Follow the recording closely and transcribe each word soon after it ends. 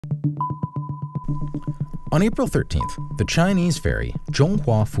On April 13th, the Chinese ferry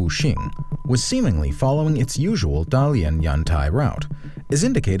Zhonghua Fuxing was seemingly following its usual Dalian-Yantai route, as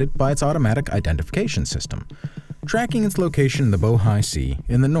indicated by its automatic identification system, tracking its location in the Bohai Sea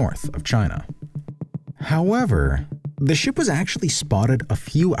in the north of China. However, the ship was actually spotted a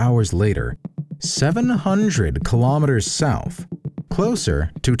few hours later, 700 kilometers south,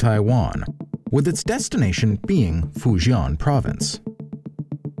 closer to Taiwan, with its destination being Fujian province.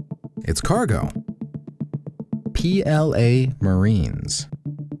 Its cargo: PLA Marines.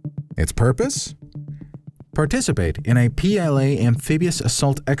 Its purpose? Participate in a PLA amphibious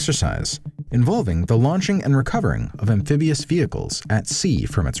assault exercise involving the launching and recovering of amphibious vehicles at sea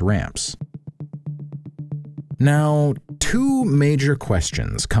from its ramps. Now, two major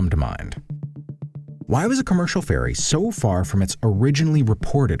questions come to mind. Why was a commercial ferry so far from its originally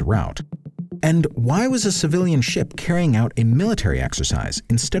reported route? And why was a civilian ship carrying out a military exercise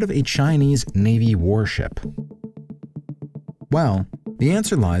instead of a Chinese Navy warship? Well, the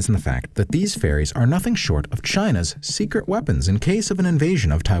answer lies in the fact that these ferries are nothing short of China's secret weapons in case of an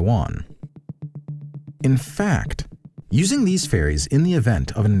invasion of Taiwan. In fact, using these ferries in the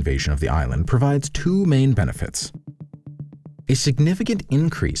event of an invasion of the island provides two main benefits: a significant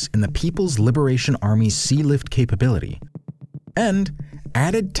increase in the People's Liberation Army's sea lift capability, and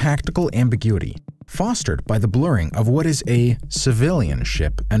added tactical ambiguity fostered by the blurring of what is a civilian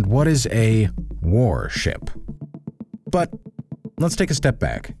ship and what is a war ship. But let's take a step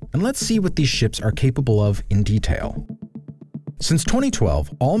back and let's see what these ships are capable of in detail. Since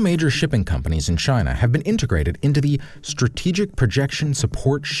 2012, all major shipping companies in China have been integrated into the Strategic Projection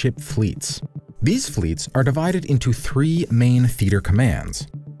Support Ship Fleets. These fleets are divided into three main theater commands: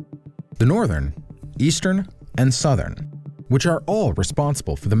 the Northern, Eastern, and Southern, which are all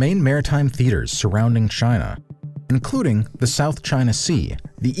responsible for the main maritime theaters surrounding China, including the South China Sea,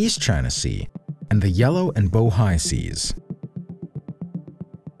 the East China Sea, and the Yellow and Bohai Seas.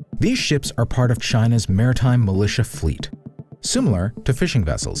 These ships are part of China's maritime militia fleet, similar to fishing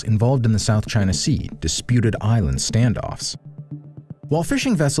vessels involved in the South China Sea disputed island standoffs. While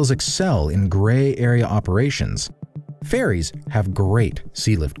fishing vessels excel in gray area operations, ferries have great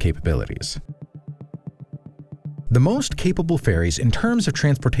sea lift capabilities. The most capable ferries in terms of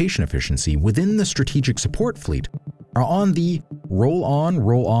transportation efficiency within the Strategic Support Fleet are on the Roll-on,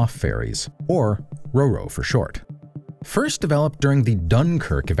 Roll-off ferries, or RoRo for short. First developed during the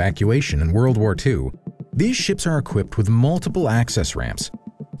Dunkirk evacuation in World War II, these ships are equipped with multiple access ramps,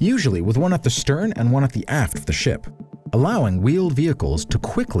 usually with one at the stern and one at the aft of the ship, allowing wheeled vehicles to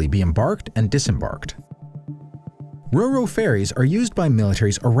quickly be embarked and disembarked. RoRo ferries are used by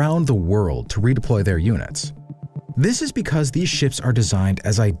militaries around the world to redeploy their units. This is because these ships are designed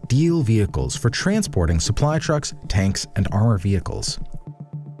as ideal vehicles for transporting supply trucks, tanks, and armored vehicles.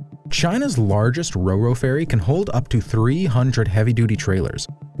 China's largest RoRo ferry can hold up to 300 heavy-duty trailers,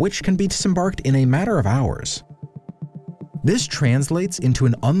 which can be disembarked in a matter of hours. This translates into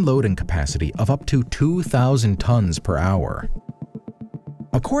an unloading capacity of up to 2,000 tons per hour.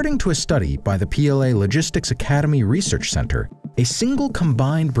 According to a study by the PLA Logistics Academy Research Center, a single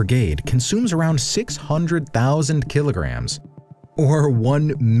combined brigade consumes around 600,000 kilograms, or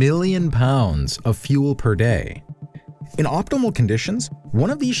 1 million pounds of fuel per day. In optimal conditions, one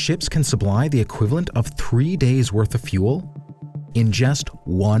of these ships can supply the equivalent of 3 days' worth of fuel in just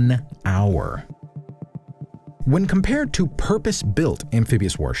 1 hour. When compared to purpose-built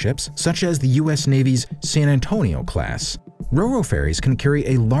amphibious warships, such as the US Navy's San Antonio class, RoRo ferries can carry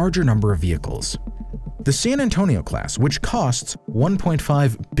a larger number of vehicles. The San Antonio class, which costs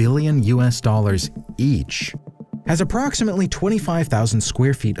 $1.5 billion each, has approximately 25,000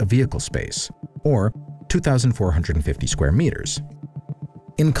 square feet of vehicle space, or 2,450 square meters.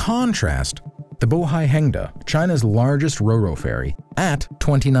 In contrast, the Bohai Hengda, China's largest RoRo ferry, at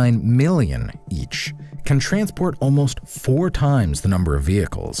 29 million each, can transport almost 4 times the number of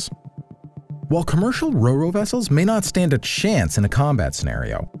vehicles. While commercial RoRo vessels may not stand a chance in a combat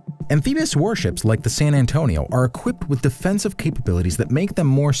scenario, amphibious warships like the San Antonio are equipped with defensive capabilities that make them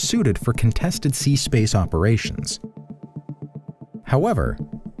more suited for contested sea space operations. However,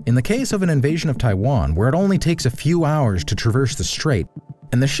 in the case of an invasion of Taiwan where it only takes a few hours to traverse the strait,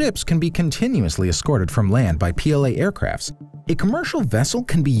 and the ships can be continuously escorted from land by PLA aircrafts, a commercial vessel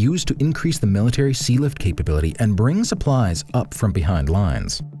can be used to increase the military sea lift capability and bring supplies up from behind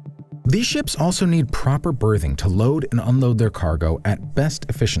lines. These ships also need proper berthing to load and unload their cargo at best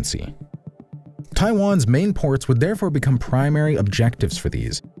efficiency. Taiwan's main ports would therefore become primary objectives for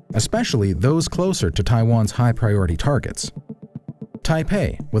these, especially those closer to Taiwan's high-priority targets: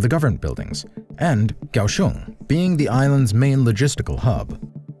 Taipei with the government buildings, and Kaohsiung being the island's main logistical hub.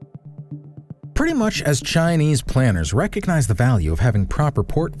 Pretty much as Chinese planners recognize the value of having proper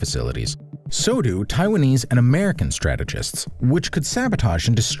port facilities, so do Taiwanese and American strategists, which could sabotage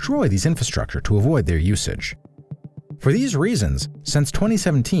and destroy these infrastructure to avoid their usage. For these reasons, since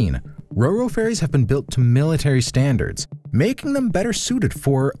 2017, RoRo ferries have been built to military standards, making them better suited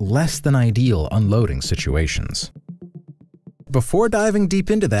for less than ideal unloading situations. Before diving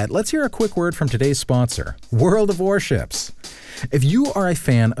deep into that, let's hear a quick word from today's sponsor, World of Warships. If you are a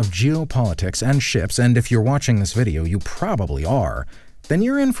fan of geopolitics and ships, and if you're watching this video, you probably are, then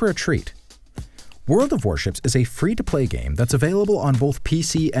you're in for a treat. World of Warships is a free-to-play game that's available on both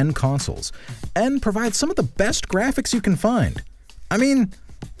PC and consoles, and provides some of the best graphics you can find. I mean,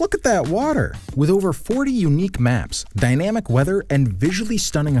 look at that water! With over 40 unique maps, dynamic weather, and visually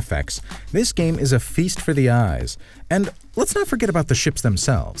stunning effects, this game is a feast for the eyes. And let's not forget about the ships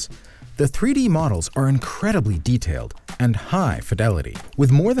themselves. The 3D models are incredibly detailed and high fidelity.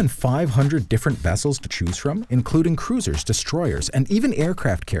 With more than 500 different vessels to choose from, including cruisers, destroyers, and even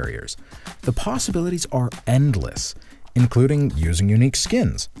aircraft carriers, the possibilities are endless, including using unique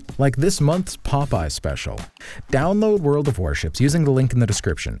skins, like this month's POPEYE special. Download World of Warships using the link in the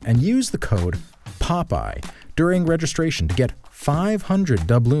description and use the code POPEYE during registration to get 500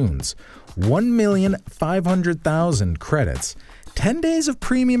 doubloons, 1,500,000 credits, 10 days of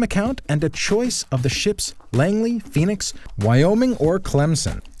premium account, and a choice of the ships Langley, Phoenix, Wyoming, or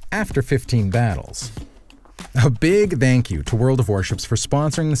Clemson after 15 battles. A big thank you to World of Warships for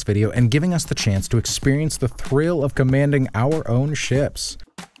sponsoring this video and giving us the chance to experience the thrill of commanding our own ships.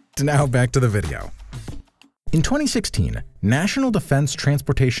 Now back to the video. In 2016, National Defense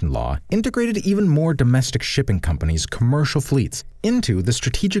Transportation Law integrated even more domestic shipping companies' commercial fleets into the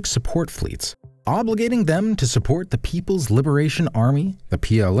Strategic Support Fleets, obligating them to support the People's Liberation Army, the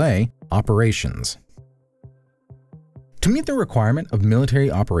PLA, operations. To meet the requirement of military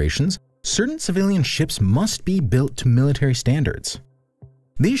operations, certain civilian ships must be built to military standards.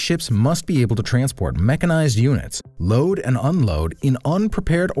 These ships must be able to transport mechanized units, load and unload in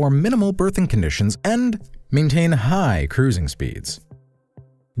unprepared or minimal berthing conditions, and maintain high cruising speeds.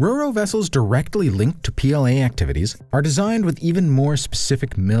 RoRo vessels directly linked to PLA activities are designed with even more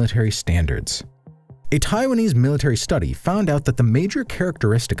specific military standards. A Taiwanese military study found out that the major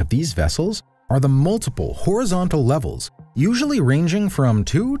characteristic of these vessels are the multiple horizontal levels, usually ranging from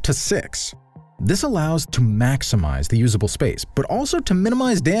 2 to 6. This allows to maximize the usable space, but also to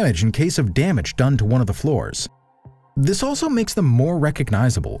minimize damage in case of damage done to one of the floors. This also makes them more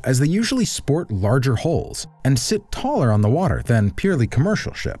recognizable, as they usually sport larger hulls and sit taller on the water than purely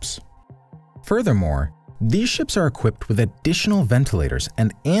commercial ships. Furthermore, these ships are equipped with additional ventilators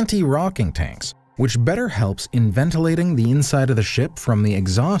and anti-rocking tanks, which better helps in ventilating the inside of the ship from the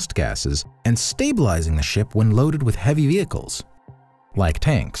exhaust gases and stabilizing the ship when loaded with heavy vehicles, like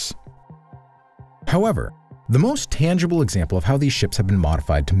tanks. However, the most tangible example of how these ships have been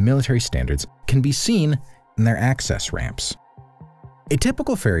modified to military standards can be seen in their access ramps. A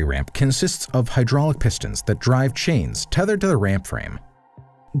typical ferry ramp consists of hydraulic pistons that drive chains tethered to the ramp frame,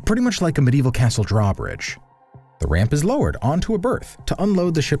 pretty much like a medieval castle drawbridge. The ramp is lowered onto a berth to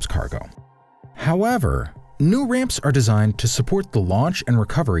unload the ship's cargo. However, new ramps are designed to support the launch and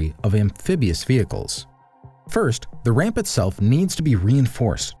recovery of amphibious vehicles. First, the ramp itself needs to be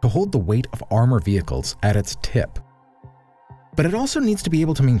reinforced to hold the weight of armor vehicles at its tip. But it also needs to be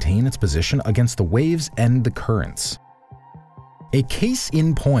able to maintain its position against the waves and the currents. A case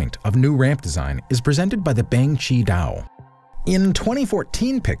in point of new ramp design is presented by the Bangchi Dao. In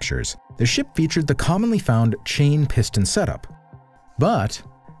 2014 pictures, the ship featured the commonly found chain piston setup. But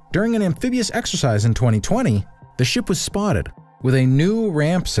during an amphibious exercise in 2020, the ship was spotted with a new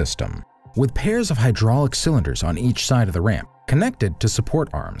ramp system, with pairs of hydraulic cylinders on each side of the ramp, connected to support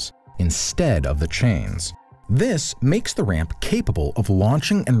arms, instead of the chains. This makes the ramp capable of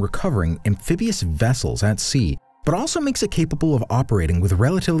launching and recovering amphibious vessels at sea, but also makes it capable of operating with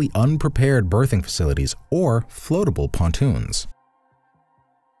relatively unprepared berthing facilities or floatable pontoons.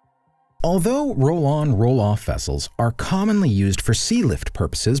 Although roll-on, roll-off vessels are commonly used for sea lift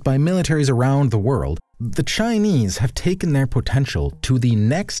purposes by militaries around the world, the Chinese have taken their potential to the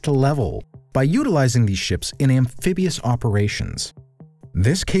next level by utilizing these ships in amphibious operations.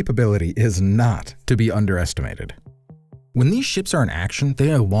 This capability is not to be underestimated. When these ships are in action,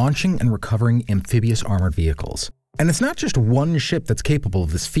 they are launching and recovering amphibious armored vehicles. And it's not just one ship that's capable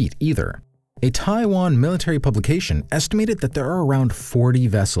of this feat either. A Taiwan military publication estimated that there are around 40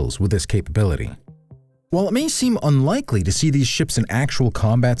 vessels with this capability. While it may seem unlikely to see these ships in actual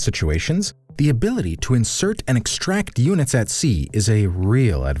combat situations, the ability to insert and extract units at sea is a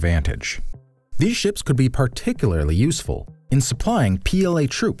real advantage. These ships could be particularly useful in supplying PLA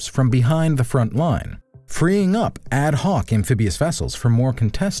troops from behind the front line, freeing up ad hoc amphibious vessels for more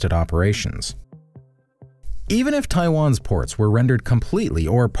contested operations. Even if Taiwan's ports were rendered completely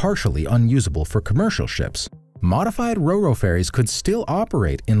or partially unusable for commercial ships, modified RoRo ferries could still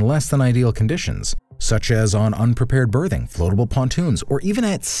operate in less than ideal conditions, such as on unprepared berthing, floatable pontoons, or even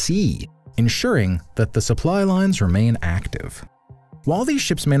at sea, ensuring that the supply lines remain active. While these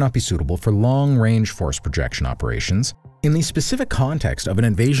ships may not be suitable for long-range force projection operations, in the specific context of an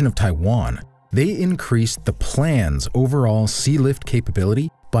invasion of Taiwan, they increased the plan's overall sea lift capability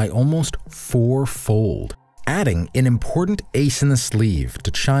by almost fourfold, adding an important ace in the sleeve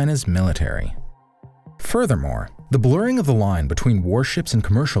to China's military. Furthermore, the blurring of the line between warships and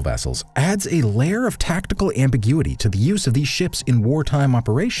commercial vessels adds a layer of tactical ambiguity to the use of these ships in wartime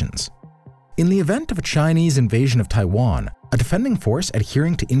operations. In the event of a Chinese invasion of Taiwan, a defending force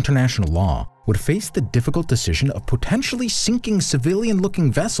adhering to international law would face the difficult decision of potentially sinking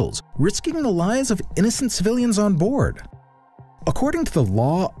civilian-looking vessels, risking the lives of innocent civilians on board. According to the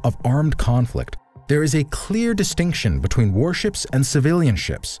law of armed conflict, there is a clear distinction between warships and civilian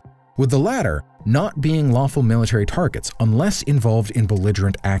ships, with the latter not being lawful military targets unless involved in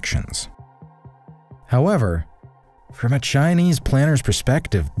belligerent actions. However, from a Chinese planner's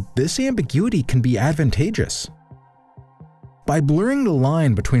perspective, this ambiguity can be advantageous. By blurring the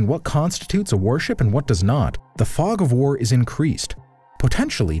line between what constitutes a warship and what does not, the fog of war is increased,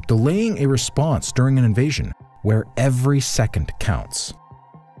 potentially delaying a response during an invasion where every second counts.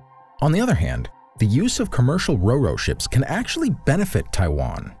 On the other hand, the use of commercial RoRo ships can actually benefit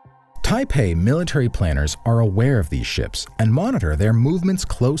Taiwan. Taipei military planners are aware of these ships and monitor their movements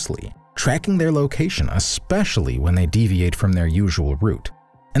closely, tracking their location, especially when they deviate from their usual route,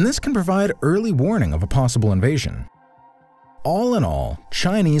 and this can provide early warning of a possible invasion. All in all,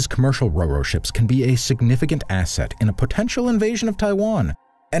 Chinese commercial RoRo ships can be a significant asset in a potential invasion of Taiwan,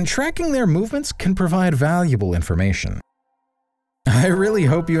 and tracking their movements can provide valuable information. I really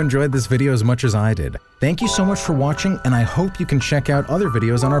hope you enjoyed this video as much as I did. Thank you so much for watching, and I hope you can check out other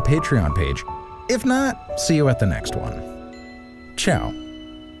videos on our Patreon page. If not, see you at the next one. Ciao.